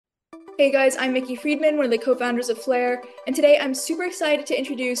Hey guys, I'm Mickey Friedman, one of the co-founders of Flair, and today I'm super excited to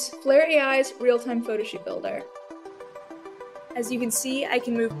introduce Flair.ai's real-time photoshoot builder. As you can see, I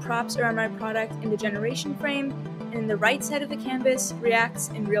can move props around my product in the generation frame, and the right side of the canvas reacts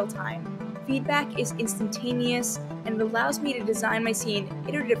in real time. Feedback is instantaneous, and it allows me to design my scene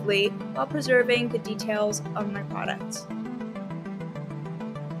iteratively while preserving the details of my product.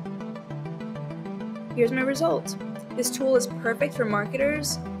 Here's my result. This tool is perfect for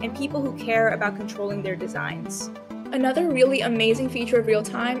marketers and people who care about controlling their designs. Another really amazing feature of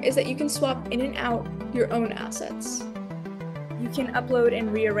real-time is that you can swap in and out your own assets. You can upload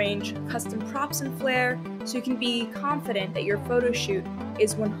and rearrange custom props in Flair, so you can be confident that your photo shoot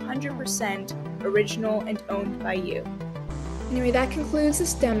is 100% original and owned by you. Anyway, that concludes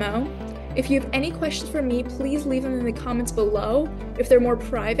this demo. If you have any questions for me, please leave them in the comments below. If they're more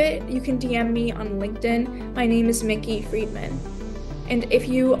private, you can DM me on LinkedIn. My name is Mickey Friedman. And if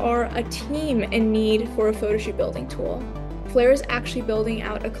you are a team in need for a photoshoot building tool, Flair is actually building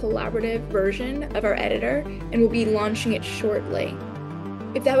out a collaborative version of our editor and will be launching it shortly.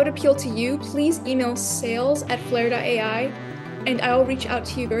 If that would appeal to you, please email sales@Flair.ai and I'll reach out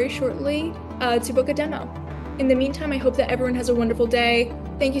to you very shortly to book a demo. In the meantime, I hope that everyone has a wonderful day.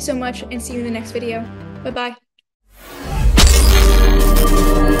 Thank you so much and see you in the next video. Bye-bye.